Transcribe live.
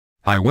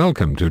Hi,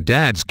 welcome to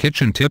Dad's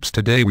Kitchen Tips.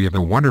 Today we have a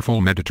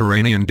wonderful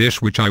Mediterranean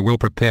dish which I will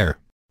prepare.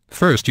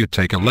 First, you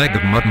take a leg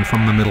of mutton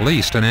from the Middle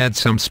East and add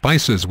some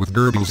spices with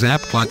gurgle, zap,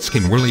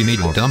 klotzkin, whirly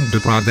needle, dum de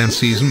bra, then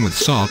season with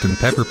salt and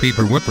pepper,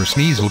 peeper, whipper,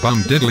 sneasel,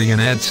 bum diddly,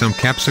 and add some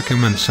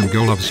capsicum and some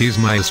golovsies,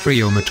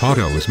 maestrillo,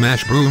 matatos,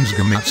 mashed brooms,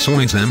 gamet,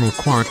 soy, zamel,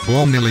 quark,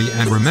 bol nilly,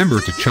 and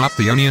remember to chop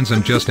the onions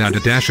and just add a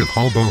dash of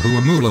hobo,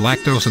 huamula,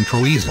 lactose, and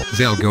troezel.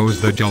 Zel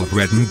goes the jollof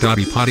redden,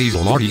 dobby, potties,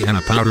 lordy, and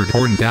a powdered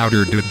horn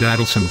dowder,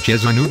 daddle, some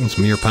jezza newton,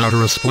 smear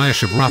powder, a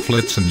splash of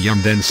rufflets, and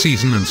yum, then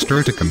season and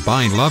stir to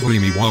combine lovely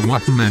me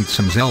wawatum and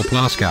some zel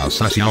Plaskow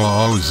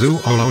Sasiao Zu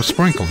Olo,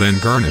 sprinkle, then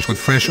garnish with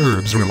fresh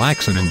herbs.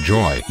 Relax and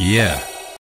enjoy. Yeah.